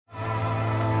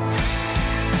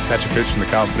Patrick Cooch from the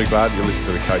Carlton Footy Club. You're listening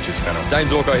to the Coaches Panel.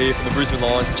 James Orko here from the Brisbane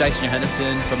Lions. Jason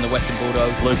Johannesson from the Western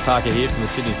Bulldogs. Luke Parker here from the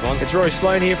Sydney Swans. It's Rory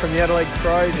Sloane here from the Adelaide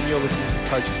Crows, and you're listening to the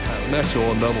Coaches Panel. Max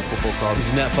Orr, Melbourne Football Club. This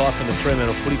is Matt Fyfe from the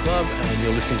Fremantle Footy Club, and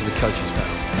you're listening to the Coaches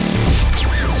Panel.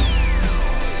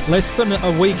 Less than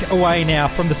a week away now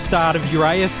from the start of your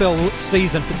AFL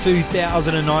season for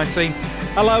 2019.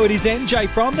 Hello, it is MJ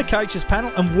from the Coaches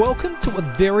Panel, and welcome to a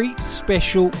very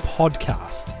special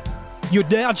podcast. You're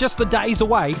now just the days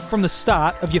away from the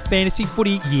start of your fantasy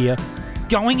footy year,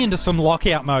 going into some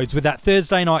lockout modes with that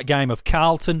Thursday night game of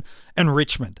Carlton and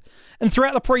Richmond. And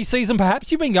throughout the pre-season, perhaps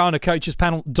you've been going to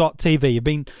coachespanel.tv. You've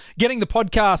been getting the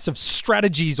podcasts of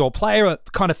strategies or player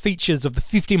kind of features of the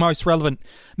 50 most relevant.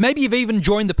 Maybe you've even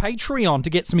joined the Patreon to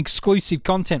get some exclusive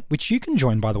content, which you can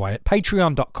join, by the way, at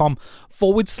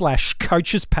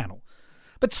patreon.com/coachespanel.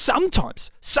 But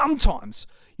sometimes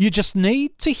you just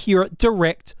need to hear it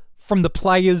direct from the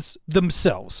players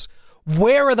themselves.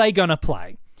 Where are they going to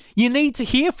play? You need to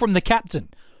hear from the captain.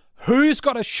 Who's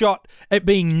got a shot at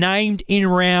being named in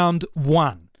round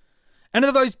one? And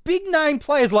are those big name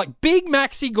players like Big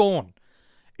Maxi Gawn?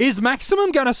 Is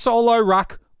Maximum going to solo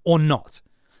ruck or not?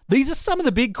 These are some of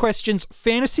the big questions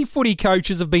fantasy footy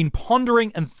coaches have been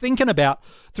pondering and thinking about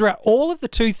throughout all of the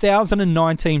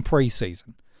 2019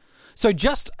 preseason. So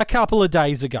just a couple of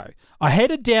days ago, I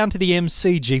headed down to the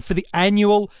MCG for the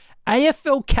annual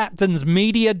AFL Captains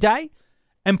Media Day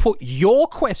and put your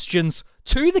questions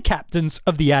to the captains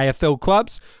of the AFL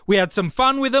clubs. We had some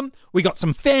fun with them. We got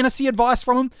some fantasy advice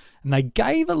from them, and they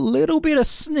gave a little bit of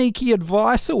sneaky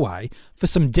advice away for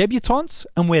some debutantes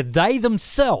and where they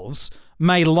themselves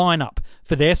may line up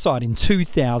for their side in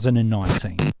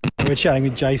 2019. We're chatting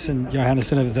with Jason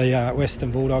Johannesson of the Western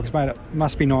Bulldogs. Mate, it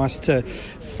must be nice to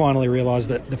finally realise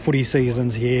that the footy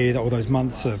season's here, all those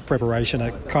months of preparation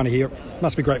are kind of here. It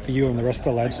must be great for you and the rest of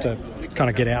the lads to kind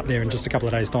of get out there in just a couple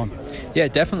of days' time. Yeah,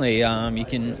 definitely. You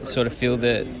can sort of feel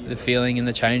the feeling in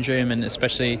the change room, and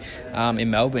especially in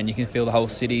Melbourne, you can feel the whole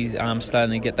city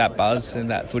starting to get that buzz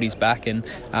and that footy's back, and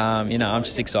I'm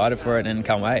just excited for it and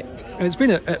can't wait. And it's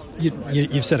been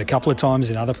you've said a couple of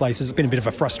times in other places, it's been a bit of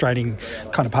a frustrating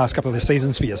kind of past couple of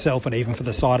seasons for yourself and even for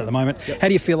the side at the moment. Yep. How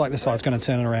do you feel like the side's going to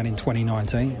turn it around in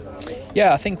 2019?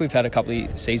 Yeah, I think we've had a couple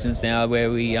of seasons now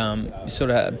where we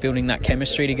sort of building that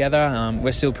chemistry together.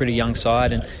 We're still a pretty young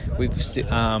side, and we've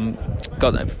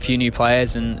got a few new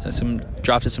players and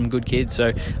drafted some good kids.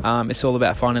 So it's all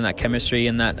about finding that chemistry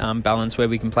and that balance where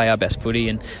we can play our best footy.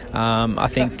 And I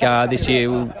think this year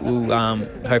will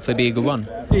hopefully be a good one.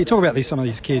 Yeah, you talk about some of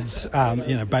these kids.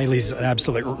 Bailey's an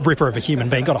absolute ripper of a human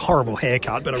being. Got a horrible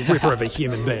haircut, but a ripper of a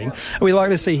human being. Are we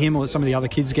likely to see him or some of the other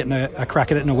kids getting a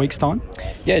crack at it in a week's time?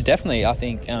 Yeah, definitely. I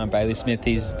think Bailey Smith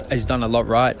has done a lot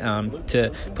right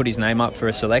to put his name up for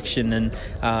a selection, and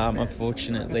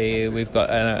unfortunately we've got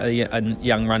a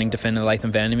young running defender,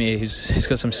 Latham Vandermeer, who's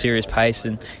got some serious pace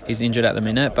and he's injured at the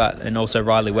minute, and also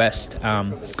Riley West,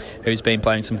 who's been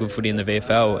playing some good footy in the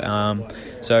VFL.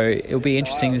 So it'll be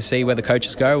interesting to see where the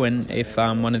coaches go and if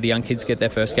one of the young kids get their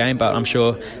first game, but I'm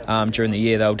sure during the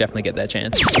year they'll definitely get their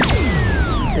chance.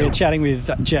 We're chatting with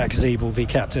Jack Ziebell, the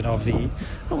captain of the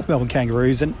North Melbourne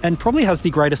Kangaroos, and probably has the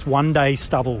greatest one-day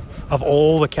stubble of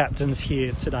all the captains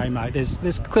here today, mate.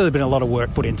 There's clearly been a lot of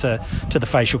work put into the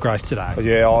facial growth today.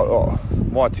 Yeah,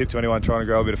 my tip to anyone trying to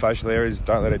grow a bit of facial hair is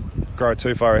don't let it grow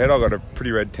too far ahead. I've got a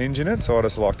pretty red tinge in it, so I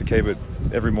just like to keep it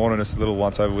every morning just a little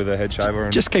once over with a head shaver.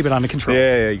 And just keep it under control.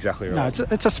 Yeah, exactly right. No,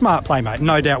 it's a smart play, mate.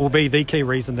 No doubt will be the key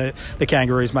reason that the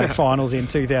Kangaroos make finals in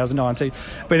 2019.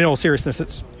 But in all seriousness,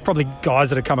 it's probably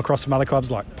guys that have come across from other clubs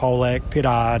like Polek,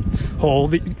 Pittard,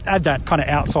 Hall, add that kind of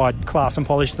outside class and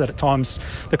polish that at times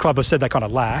the club have said they kind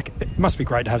of lack. It must be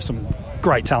great to have some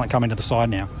great talent come into the side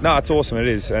now. No, it's awesome, it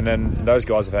is. And then those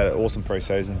guys have had awesome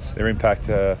pre-seasons. Their impact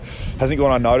hasn't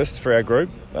gone unnoticed for our group.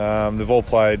 They've all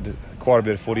played quite a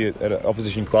bit of footy at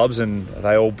opposition clubs, and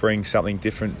they all bring something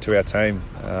different to our team.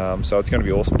 So it's going to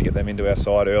be awesome to get them into our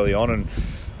side early on. And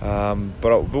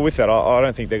but with that, I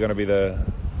don't think they're going to be the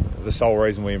sole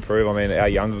reason we improve. I mean, our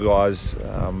younger guys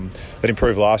that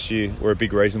improved last year were a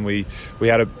big reason we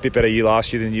had a bit better year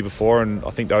last year than the year before, and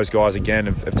I think those guys again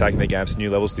have taken their games to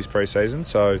new levels this pre-season.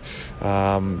 So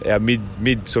our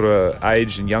mid sort of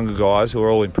age and younger guys who are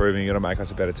all improving are going to make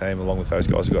us a better team, along with those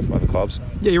guys we got from other clubs.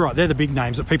 Yeah, you're right. They're the big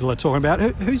names that people are talking about.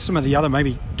 Who's some of the other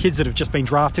maybe kids that have just been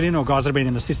drafted in, or guys that have been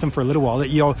in the system for a little while that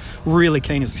you're really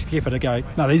keen as a skipper to go,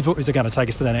 no, these boys are going to take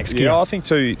us to the next gear? Yeah, I think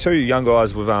two young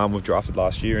guys we've drafted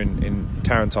last year in in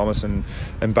Taron Thomas and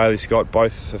Bailey Scott.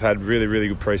 Both have had really, really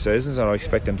good pre-seasons, and I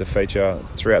expect them to feature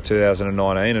throughout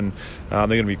 2019, and they're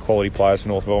going to be quality players for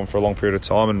North Melbourne for a long period of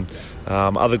time. And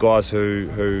other guys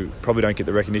who probably don't get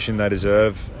the recognition they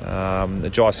deserve.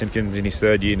 Jai Simpkins in his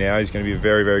third year now, he's going to be a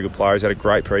very, very good player. He's had a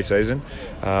great pre-season.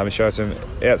 He showed some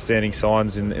outstanding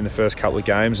signs in the first couple of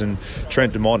games, and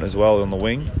Trent Dumont as well on the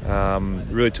wing.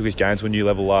 Really took his game to a new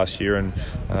level last year, and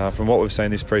from what we've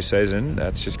seen this pre-season,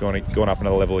 it's just gone up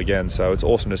another level again. So it's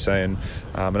awesome to see. And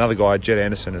another guy, Jed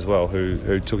Anderson as well,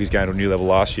 who took his game to a new level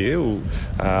last year, will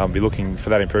be looking for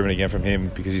that improvement again from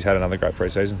him because he's had another great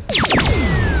pre-season.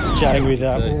 Chatting with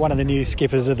one of the new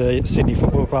skippers of the Sydney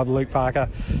Football Club, Luke Parker.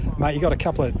 Mate, you got a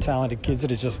couple of talented kids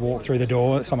that have just walked through the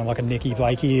door. Someone like a Nicky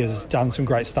Blakey has done some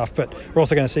great stuff, but we're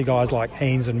also going to see guys like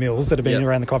Haynes and Mills that have been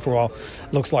around the club for a while.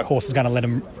 Looks like Horse is going to let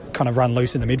them kind of run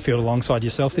loose in the midfield alongside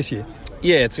yourself this year.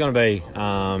 Yeah, it's going to be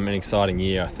an exciting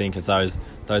year. I think it's those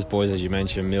boys, as you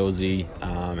mentioned, Millsy,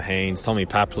 Haynes, Tommy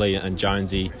Papley and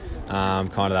Jonesy, kind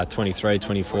of that 23,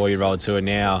 24-year-olds who are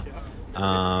now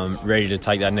ready to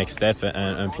take that next step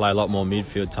and play a lot more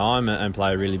midfield time and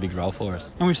play a really big role for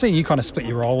us. And we've seen you kind of split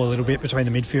your role a little bit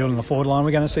between the midfield and the forward line.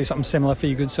 We're going to see something similar for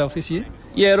your good self this year?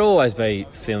 Yeah, it'll always be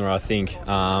similar, I think,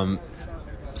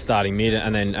 starting mid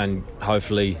and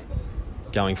hopefully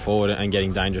going forward and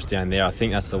getting dangerous down there. I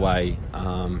think that's the way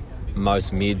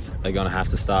most mids are going to have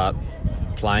to start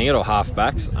playing it, or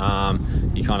half-backs. You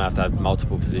kind of have to have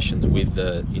multiple positions with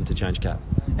the interchange cap.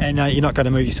 And you're not going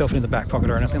to move yourself into the back pocket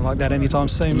or anything like that anytime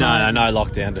soon? No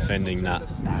lockdown defending, no.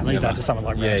 Leave that to someone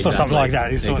like that. Yeah, exactly. Something like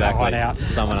that. Sort of hide out.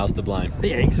 Someone else to blame.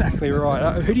 Yeah, exactly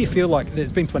right. Who do you feel like,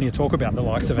 there's been plenty of talk about the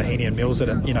likes of Heaney and Mills that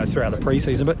are, throughout the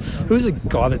pre-season, but who's a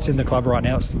guy that's in the club right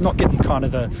now that's not getting kind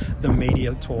of the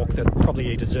media talk that probably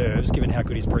he deserves, given how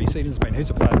good his pre-season's been?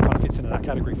 Who's a player that kind of fits into that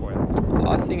category for you?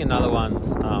 I think another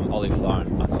one's Ollie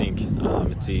Flown. I think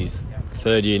it's his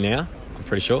third year now.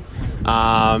 Pretty sure.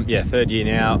 Third year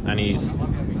now, and he's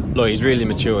really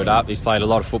matured up. He's played a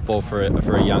lot of football for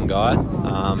a young guy.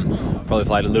 Probably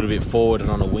played a little bit forward and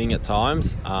on a wing at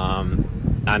times.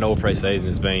 And all pre-season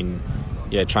has been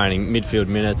training midfield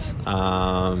minutes.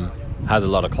 Has a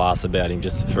lot of class about him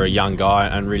just for a young guy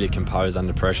and really composed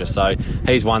under pressure. So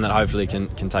he's one that hopefully can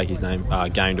take his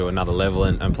game to another level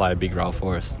and play a big role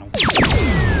for us.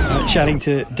 Chatting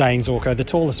to Dane Zorko, the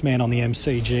tallest man on the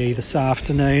MCG this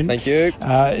afternoon. Thank you.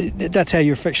 That's how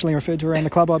you're affectionately referred to around the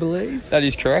club, I believe? That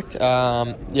is correct.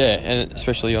 And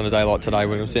especially on a day like today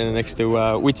when I'm standing next to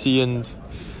Witsy and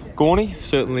Gorney.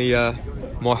 Certainly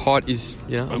my height is,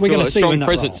 we're going to see strong you in that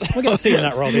presence. Role. We're going to see you in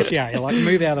that role this year. You're like,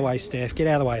 move out of the way, Steph. Get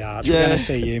out of the way, Arch. We're going to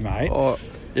see you, mate. Oh,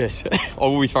 yes. I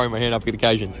will be throwing my hand up at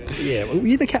occasions. Yeah, well,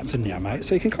 you're the captain now, mate,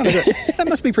 so you can kind of that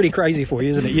must be pretty crazy for you,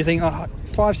 isn't it? You think,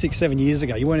 5, 6, 7 years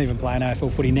ago, you weren't even playing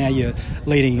AFL footy. Now you're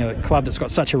leading a club that's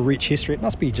got such a rich history. It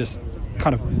must be just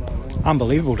kind of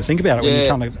unbelievable to think about it when you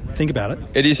kind of think about it.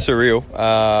 It is surreal.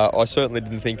 I certainly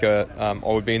didn't think I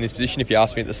would be in this position if you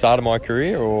asked me at the start of my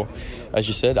career, or, as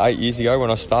you said, 8 years ago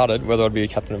when I started, whether I'd be a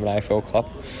captain of an AFL club.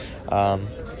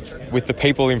 With the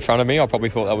people in front of me, I probably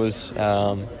thought that was,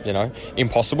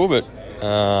 impossible, but,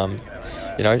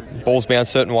 balls bounce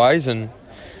certain ways, and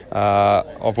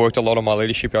I've worked a lot on my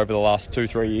leadership over the last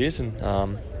 2-3 years, and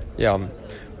I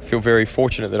feel very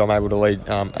fortunate that I'm able to lead,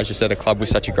 as you said, a club with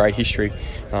such a great history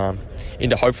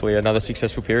into hopefully another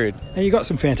successful period. And you've got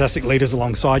some fantastic leaders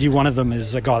alongside you. One of them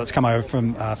is a guy that's come over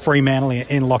from Fremantle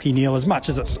in Lachie Neale. As much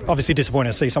as it's obviously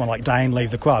disappointing to see someone like Dane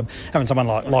leave the club, having someone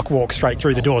like Locke walk straight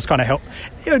through the doors kind of helped.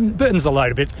 It burdens the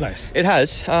load a bit. Nice. It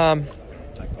has.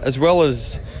 As well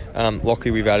as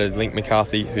Lockie, we've added Link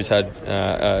McCarthy, who's had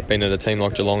been at a team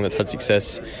like Geelong that's had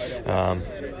success.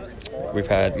 We've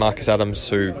had Marcus Adams,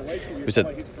 who was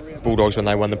at Bulldogs when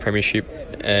they won the premiership,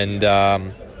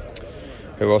 and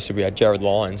who else did we had? Jared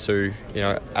Lyons, who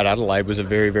at Adelaide was a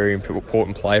very, very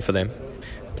important player for them.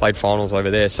 Played finals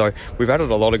over there, so we've added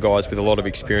a lot of guys with a lot of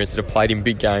experience that have played in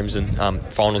big games and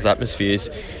finals atmospheres,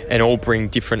 and all bring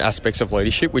different aspects of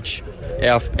leadership, which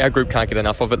our group can't get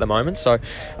enough of at the moment. So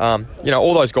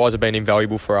all those guys have been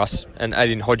invaluable for us, and add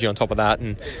in Hodgie on top of that,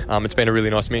 and it's been a really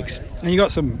nice mix. And you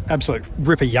got some absolute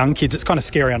ripper young kids. It's kind of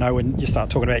scary, I know, when you start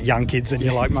talking about young kids and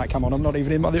you're like, mate, come on, I'm not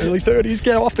even in my early 30s,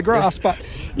 get off the grass. But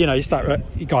you start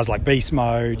guys like Beast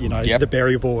Mode, the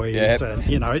Berry Boys, and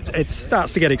it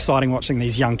starts to get exciting watching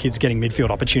these young kids getting midfield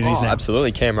opportunities now. Absolutely.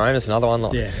 Cam Rayner's another one.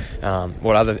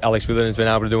 What other Alex Witherden has been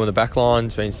able to do in the back line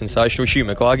has been sensational. Hugh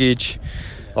McLuggage.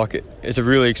 It's a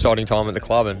really exciting time at the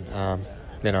club, and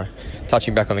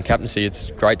touching back on the captaincy,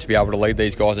 it's great to be able to lead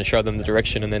these guys and show them the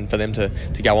direction, and then for them to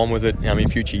go on with it in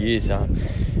future years.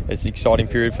 It's an exciting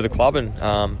period for the club, and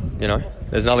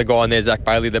there's another guy in there, Zach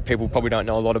Bailey, that people probably don't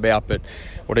know a lot about, but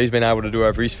what he's been able to do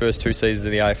over his first 2 seasons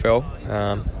in the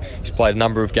AFL, he's played a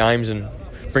number of games and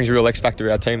brings a real X factor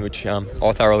to our team, which I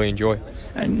thoroughly enjoy.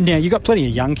 And now, you've got plenty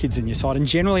of young kids in your side, and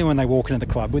generally when they walk into the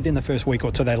club, within the first week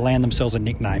or two, they land themselves a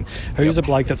nickname. Who's a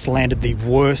bloke that's landed the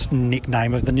worst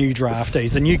nickname of the new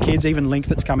draftees, the new kids, even Link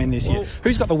that's come in this year?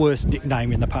 Who's got the worst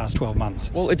nickname in the past 12 months?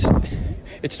 Well, it's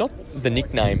not the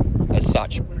nickname as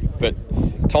such, but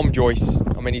Tom Joyce,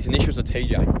 his initials are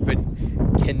TJ, but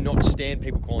cannot stand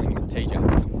people calling him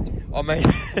TJ.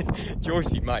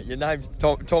 Joycey, mate, your name's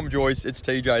Tom Joyce, it's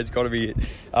TJ, it's got to be it.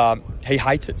 He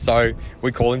hates it, so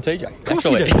we call him TJ.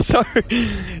 Actually, so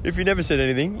if he never said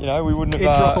anything, we wouldn't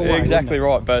have... away, exactly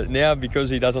right, but now because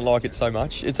he doesn't like it so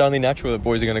much, it's only natural that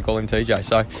boys are going to call him TJ.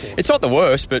 So it's not the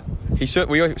worst, but we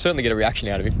certainly get a reaction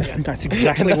out of him. Yeah, that's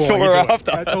exactly that's what we're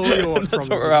after. That's all you want. That's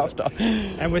what we're after.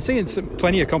 And we're seeing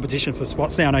plenty of competition for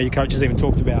spots now. I know your coach has even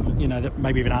talked about, that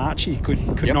maybe even Archie could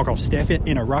knock off Steph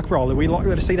in a ruck role. Are we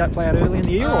likely to see that play out early in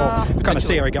the year, or kind of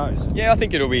see how he goes? Yeah, I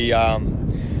think it'll be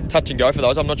touch and go for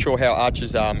those. I'm not sure how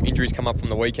Archer's injuries come up from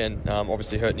the weekend.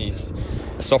 Obviously hurting his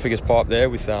esophagus pipe there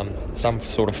with some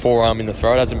sort of forearm in the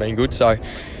throat. Hasn't been good, so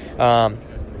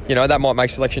that might make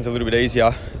selections a little bit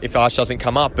easier if Arch doesn't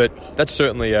come up, but that's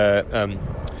certainly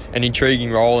an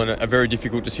intriguing role and a very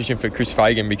difficult decision for Chris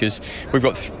Fagan, because we've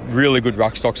got really good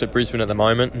ruck stocks at Brisbane at the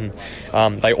moment,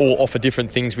 and they all offer different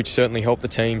things which certainly help the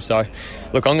team. So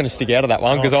look, I'm going to stick out of that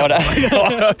one because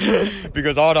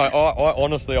I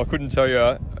honestly couldn't tell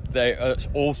you. They are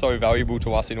all so valuable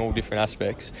to us in all different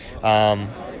aspects. Good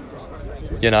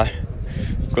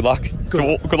luck.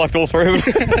 Good luck to all three of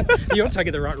them. You're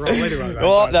taking the right role anyway, mate.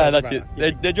 Well, no, that's it.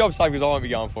 Their job's safe because I won't be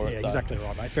going for it. Yeah, exactly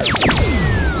right, mate. Fair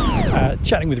enough.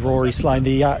 Chatting with Rory Sloane,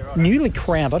 the newly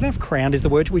crowned, I don't know if crowned is the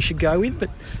word we should go with, but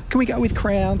can we go with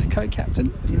crowned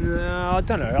co-captain? No, I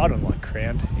don't know. I don't like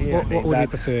crowned. What would you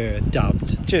prefer?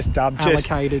 Dubbed? Just dubbed.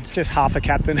 Allocated? Just half a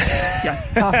captain. Yeah,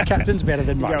 half a captain's better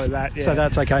than most. Go with that, yeah. So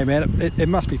that's okay, man. It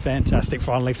must be fantastic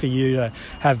finally for you to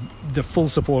have the full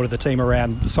support of the team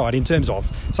around the side in terms of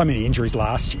so many injuries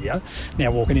last year.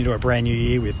 Now walking into a brand new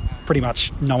year with pretty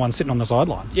much no one sitting on the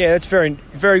sideline. Yeah, it's very,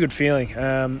 very good feeling.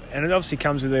 And it obviously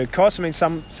comes with a cost. I mean,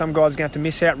 some guys are going to have to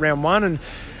miss out round one,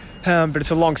 but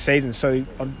it's a long season, so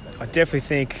I definitely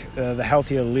think the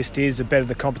healthier the list is, the better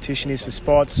the competition is for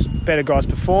spots, better guys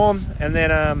perform, and then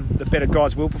the better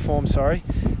guys will perform,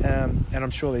 and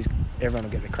I'm sure everyone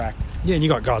will get the crack. Yeah, and you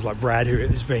got guys like Brad, who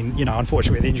has been,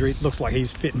 unfortunate with injury. It looks like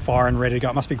he's fit and firing, ready to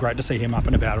go. It must be great to see him up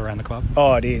and about around the club.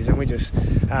 Oh, it is, and we just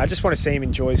want to see him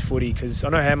enjoy his footy, because I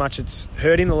know how much it's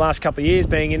hurt him the last couple of years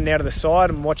being in and out of the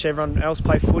side and watch everyone else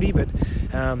play footy, but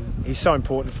he's so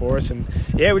important for us, and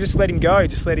we just let him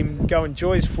go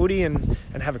enjoy his footy and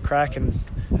have a crack and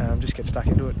just get stuck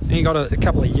into it. And you got a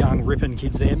couple of young ripping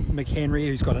kids there, McHenry,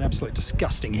 who's got an absolute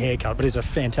disgusting haircut but is a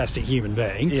fantastic human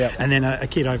being, and then a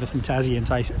kid over from Tassie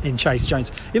in Chase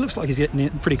Jones. He looks like he's getting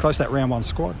pretty close to that round one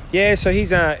squad. Yeah, so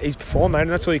he's performed, mate, and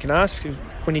that's all you can ask.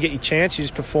 When you get your chance, you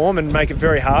just perform and make it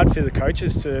very hard for the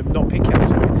coaches to not pick you.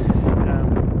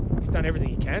 So he's done everything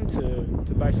he can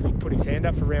to basically put his hand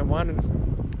up for round one,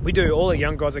 and we do. All the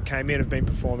young guys that came in have been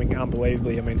performing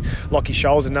unbelievably. I mean, Lockie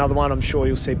Scholl's another one I'm sure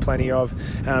you'll see plenty of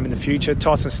in the future.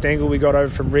 Tyson Stengel we got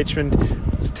over from Richmond,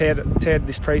 teared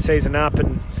this pre-season up,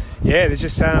 and there's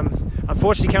just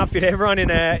unfortunately can't fit everyone in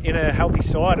a healthy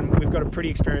side, and we've got a pretty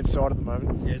experienced side at the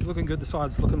moment. Yeah, it's looking good. The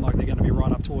side's looking like they're going to be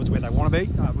right up towards where they want to be,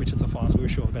 which is the finals. We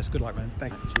wish you all the best. Good luck, man.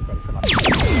 Thank you. Cheers, buddy. Good luck.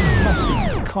 It must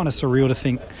be kind of surreal to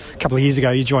think a couple of years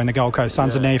ago you joined the Gold Coast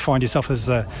Suns and now you find yourself as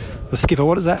the skipper.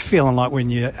 What is that feeling like when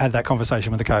you had that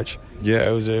conversation with the coach? Yeah,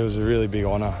 it was a really big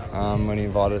honour when he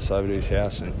invited us over to his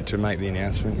house and to make the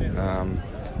announcement.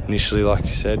 Initially, like you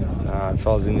said, if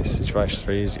I was in this situation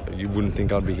 3 years, you wouldn't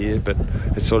think I'd be here, but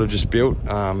it's sort of just built.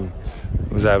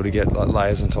 Was able to get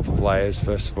layers on top of layers.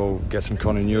 First of all, get some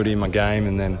continuity in my game,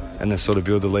 and then sort of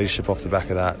build the leadership off the back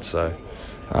of that. So,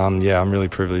 I'm really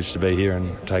privileged to be here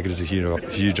and take it as a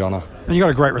huge honour. And you've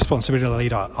got a great responsibility to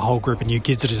lead a whole group of new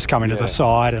kids that just come into the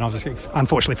side, and obviously,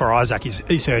 unfortunately for Isaac,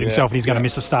 he's hurt himself and he's going to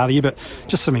miss the start of the year, but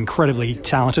just some incredibly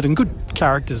talented and good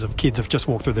characters of kids have just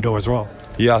walked through the door as well.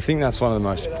 Yeah, I think that's one of the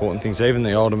most important things. Even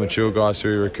the older, mature guys who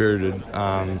we recruited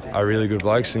are really good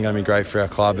blokes and going to be great for our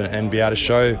club and be able to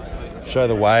show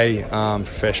the way from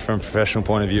a professional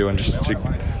point of view and just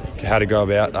how to go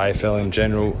about AFL in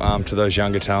general to those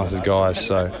younger talented guys.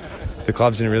 So the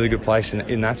club's in a really good place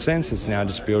in that sense. It's now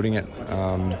just building it.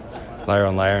 layer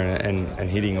on layer and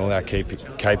hitting all our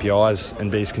KPIs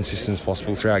and be as consistent as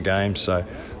possible throughout games. So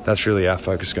that's really our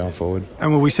focus going forward.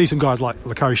 And will we see some guys like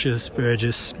Lukosius,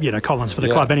 Burgess, Collins for the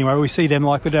club anyway? Will we see them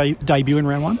likely to debut in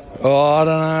round one? Oh, I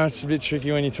don't know. It's a bit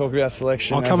tricky when you talk about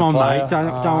selection. Oh, come on, mate.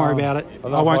 Don't worry about it.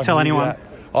 I won't tell anyone.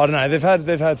 I don't know.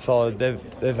 They've had solid.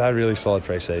 They've had really solid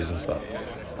pre-seasons, but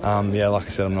like I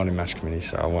said, I'm not in match committee,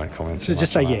 so I won't comment. So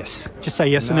just say yes. Just say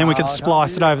yes, and then we can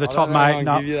splice it over the top, mate.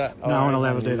 No one will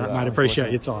ever do that, mate.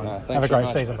 Appreciate your time. Have a great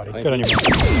season, buddy. Good on you,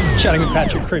 mate. Chatting with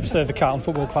Patrick Cripps of the Carlton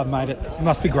Football Club, mate. It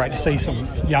must be great to see some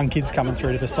young kids coming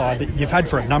through to the side that you've had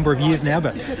for a number of years now,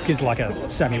 but kids like a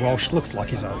Sammy Walsh looks like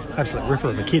he's an absolute ripper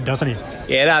of a kid, doesn't he?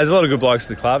 Yeah, there's a lot of good blokes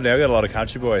at the club now. We've got a lot of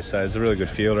country boys, so there's a really good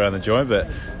field around the joint, but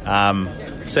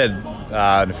said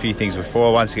a few things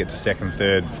before. Once you get to second,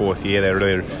 third, fourth year, they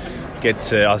really get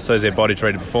to, I suppose, their body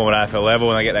treated to perform at AFL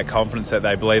level, and they get that confidence that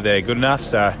they believe they're good enough.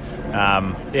 So,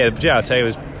 the JRT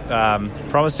was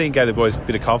promising, gave the boys a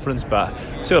bit of confidence, but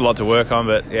still a lot to work on.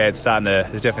 But yeah, there's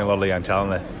definitely a lot of young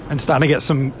talent there. And starting to get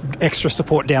some extra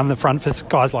support down the front for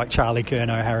guys like Charlie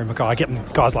Curnow, Harry Mackay, getting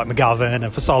guys like McGovern and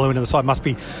Fasolo into the side must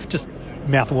be just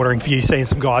mouth-watering for you, seeing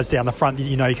some guys down the front that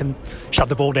you can shove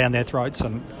the ball down their throats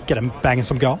and get them banging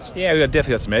some goals. Yeah, we've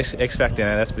definitely got some X-factor down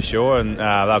there, that's for sure, and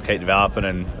they'll keep developing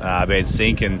and be in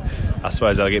sync, and I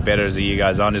suppose they'll get better as the year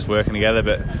goes on, just working together.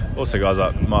 But also guys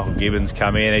like Michael Gibbons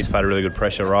come in, he's played a really good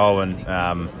pressure role, and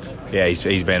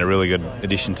he's been a really good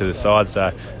addition to the side.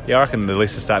 So yeah, I reckon the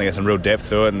list is starting to get some real depth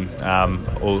to it, and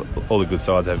all the good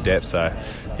sides have depth. So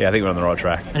yeah, I think we're on the right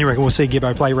track. And you reckon we'll see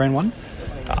Gibbo play round one?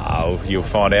 You'll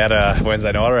find out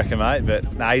Wednesday night, I reckon, mate.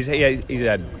 But no, he's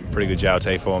had pretty good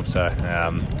JLT form, so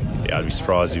I'd be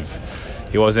surprised if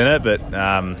he was in it. But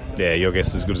your guess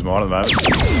is as good as mine at the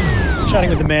moment.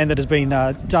 Chatting with the man that has been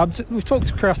dubbed. We've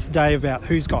talked across today about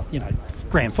who's got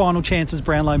grand final chances,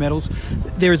 Brownlow medals.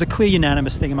 There is a clear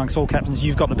unanimous thing amongst all captains.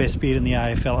 You've got the best beard in the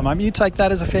AFL at the moment. You take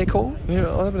that as a fair call? Yeah,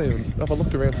 I haven't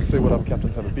looked around to see what other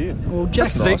captains have a beard. Well, Jack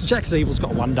Zeebel's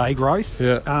got 1 day growth.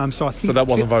 Yeah. So I think that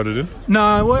wasn't voted in?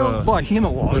 No, by him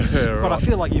it was. Yeah, right. But I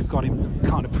feel like you've got him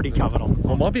kind of pretty covered on.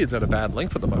 Well, my beard's at a bad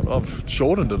length at the moment. I've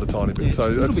shortened it a tiny bit,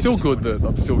 so it's still good that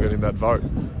I'm still getting that vote.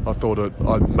 I thought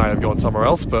I may have gone somewhere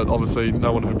else, but obviously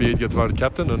no one with a beard gets voted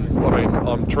captain, and I mean,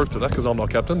 I'm truth to that because I'm not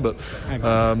captain, but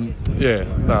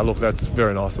look, that's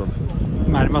very nice of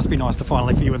them. Mate, it must be nice to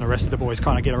finally, for you and the rest of the boys,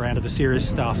 kind of get around to the serious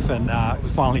stuff and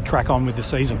finally crack on with the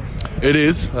season. It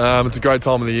is. It's a great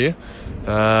time of the year.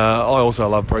 I also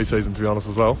love pre-season, to be honest,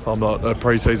 as well. I'm not a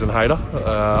pre-season hater.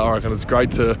 I reckon it's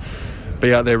great to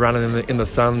be out there running in the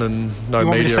sun and no media. You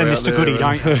want me to send this to Goody,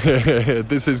 don't you?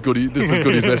 This is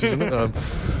Goody's message, isn't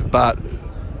it? But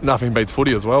nothing beats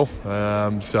footy as well.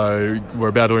 So we're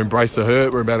about to embrace the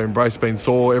hurt. We're about to embrace being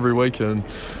sore every week,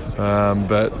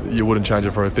 but you wouldn't change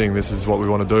it for a thing. This is what we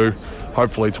want to do.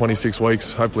 Hopefully 26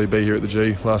 weeks, hopefully be here at the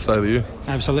G last day of the year.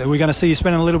 Absolutely. We're going to see you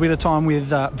spending a little bit of time with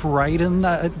Braden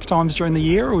at times during the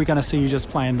year, or are we going to see you just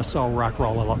playing the sole ruck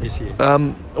role a lot this year?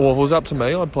 Well, if it was up to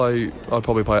me, I'd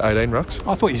probably play 18 rucks.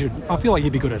 I feel like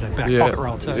you'd be good at a back pocket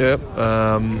role too. Yeah.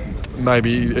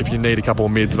 Maybe if you need a couple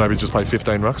of mids, maybe just play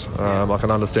 15 rucks. I can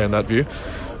understand that view.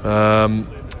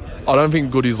 I don't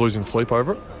think Goody's losing sleep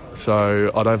over it. So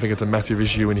I don't think it's a massive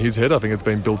issue in his head. I think it's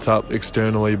been built up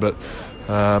externally. But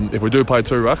if we do play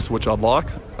 2 rucks, which I'd like,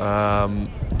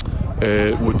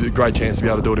 it would be a great chance to be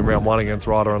able to do it in round 1 against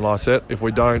Ryder and Lysette. If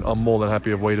we don't, I'm more than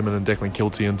happy of Wiedemann and Declan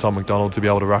Kilty and Tom McDonald to be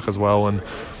able to ruck as well and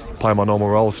play my normal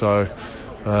role. So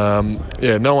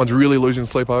no one's really losing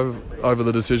sleep over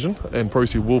the decision, and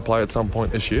Prusy will play at some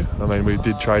point this year. I mean, we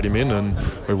did trade him in and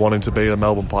we want him to be a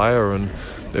Melbourne player, and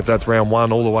if that's round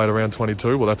 1 all the way to round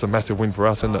 22, well, that's a massive win for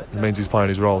us, and it means he's playing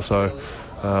his role. So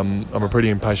I'm a pretty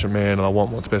impatient man and I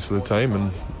want what's best for the team,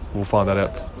 and we'll find that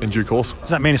out in due course. Does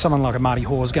that mean someone like a Marty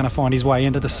Hoare is going to find his way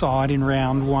into the side in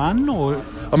round 1? Or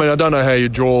I mean, I don't know how you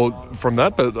draw from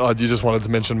that, but you just wanted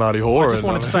to mention Marty Hoare. I just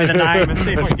wanted to say the name and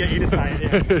see if I can get you to say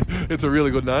it. Yeah. It's a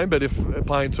really good name, but if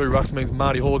playing 2 rucks means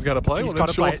Marty Hoare's going to play, he's got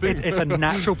to play. It's a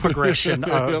natural progression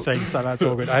of things, so that's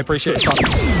all good. I appreciate your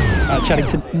time. Chatting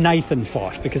to Nathan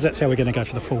Fyfe, because that's how we're going to go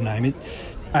for the full name.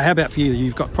 How about for you?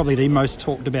 You've got probably the most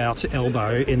talked about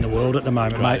elbow in the world at the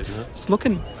moment, mate. It's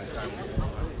looking...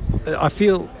 I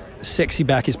feel sexy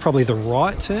back is probably the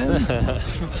right term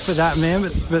for that, man,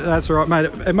 but that's all right, mate.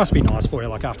 It must be nice for you,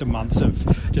 like after months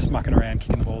of just mucking around,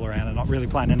 kicking the ball around and not really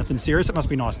playing anything serious. It must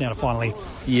be nice now to finally...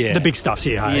 Yeah. The big stuff's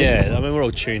here, hey? Yeah, I mean, we're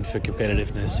all tuned for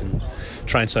competitiveness and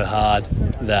train so hard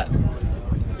that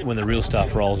when the real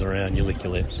stuff rolls around, you lick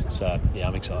your lips. So, yeah,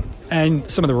 I'm excited. And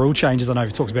some of the rule changes I know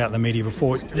we've talked about in the media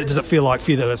before, does it feel like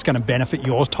for you that it's going to benefit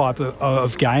your type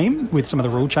of game with some of the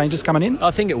rule changes coming in?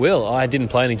 I think it will. I didn't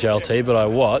play any JLT, but I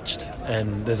watched,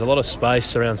 and there's a lot of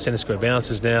space around centre square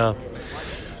bounces now.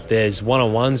 There's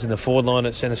one-on-ones in the forward line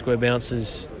at centre square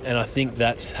bounces, and I think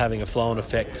that's having a flow-on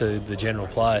effect to the general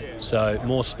play. So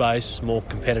more space, more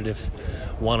competitive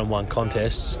one-on-one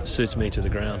contests suits me to the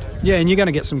ground. Yeah, and you're going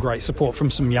to get some great support from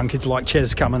some young kids like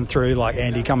Ches coming through, like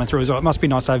Andy coming through as well. It must be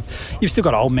nice to have... You've still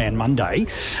got Old Man Monday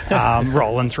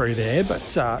rolling through there, but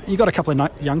you've got a couple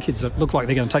of young kids that look like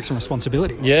they're going to take some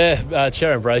responsibility. Yeah,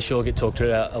 Sharon Brayshaw get talked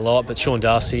about a lot, but Sean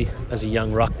Darcy as a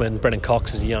young ruckman, Brendan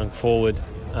Cox as a young forward,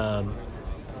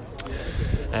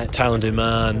 Taylor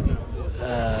Duman,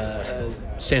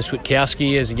 Sam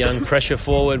Switkowski as a young pressure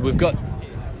forward. We've got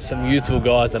some youthful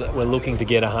guys that we're looking to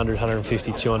get 100,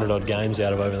 150, 200 odd games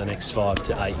out of over the next 5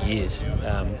 to 8 years.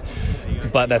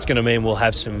 But that's going to mean we'll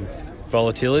have some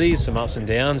volatility, some ups and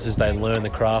downs as they learn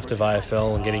the craft of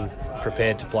AFL and getting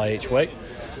prepared to play each week.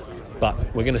 But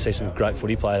we're going to see some great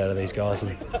footy played out of these guys,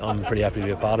 and I'm pretty happy to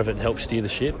be a part of it and help steer the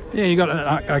ship. Yeah, you've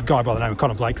got a guy by the name of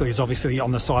Connor Blakely who's obviously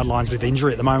on the sidelines with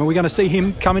injury at the moment. Are we going to see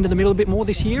him come into the middle a bit more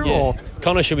this year? Yeah. Or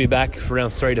Connor should be back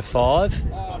around 3 to 5.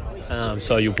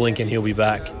 So you'll blink and he'll be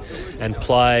back and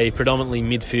play predominantly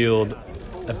midfield,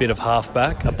 a bit of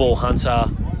halfback, a ball hunter,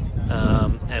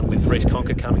 and with Reece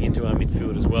Conker coming into our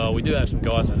midfield as well. We do have some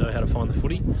guys that know how to find the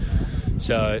footy.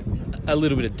 So a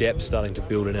little bit of depth starting to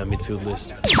build in our midfield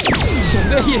list. So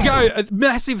there you go. A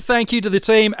massive thank you to the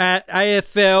team at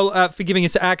AFL for giving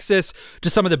us access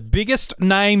to some of the biggest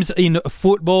names in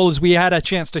football as we had a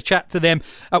chance to chat to them.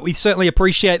 We certainly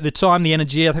appreciate the time, the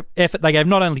energy, effort they gave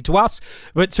not only to us,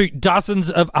 but to dozens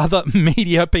of other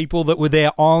media people that were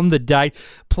there on the day.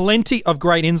 Plenty of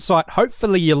great insight.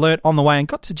 Hopefully you learnt on the way and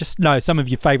got to just know some of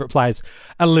your favourite players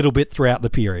a little bit throughout the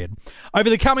period. Over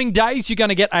the coming days, you're going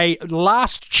to get a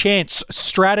last chance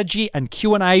strategy and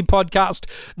Q&A podcast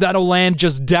that'll land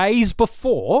just days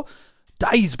before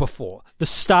the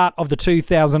start of the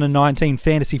 2019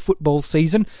 fantasy football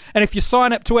season. And if you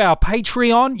sign up to our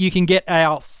Patreon, you can get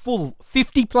our full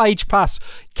 50-page plus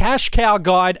cash cow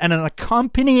guide and an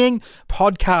accompanying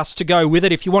podcast to go with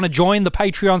it. If you want to join the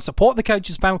Patreon, support the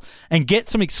Coaches Panel and get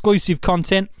some exclusive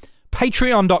content,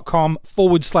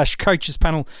 patreon.com/Coaches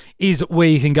Panel is where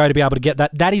you can go to be able to get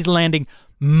that. That is landing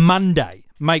Monday.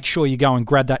 Make sure you go and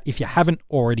grab that if you haven't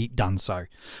already done so.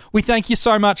 We thank you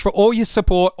so much for all your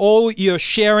support, all your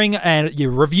sharing and your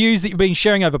reviews that you've been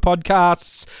sharing over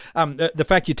podcasts, the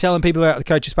fact you're telling people about the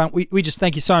Coaches Panel. We just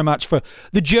thank you so much for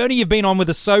the journey you've been on with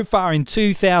us so far in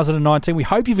 2019. We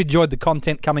hope you've enjoyed the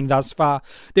content coming thus far.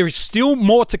 There is still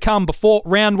more to come before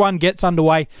round 1 gets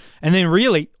underway, and then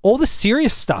really all the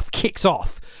serious stuff kicks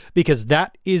off, because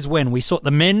that is when we sort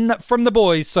the men from the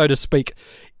boys, so to speak,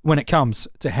 when it comes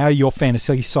to how your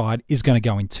fantasy side is going to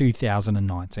go in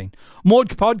 2019. More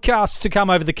podcasts to come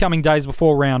over the coming days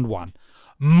before round 1.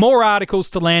 More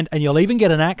articles to land, and you'll even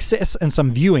get an access and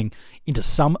some viewing into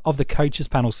some of the Coaches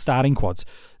Panel starting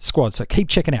squads. So keep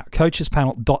checking out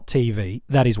coachespanel.tv.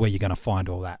 That is where you're going to find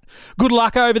all that. Good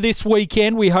luck over this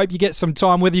weekend. We hope you get some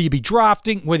time, whether you be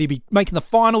drafting, whether you be making the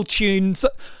final tunes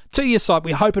to your side.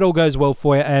 We hope it all goes well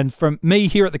for you. And from me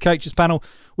here at the Coaches Panel,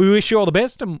 we wish you all the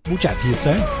best, and we'll chat to you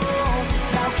soon.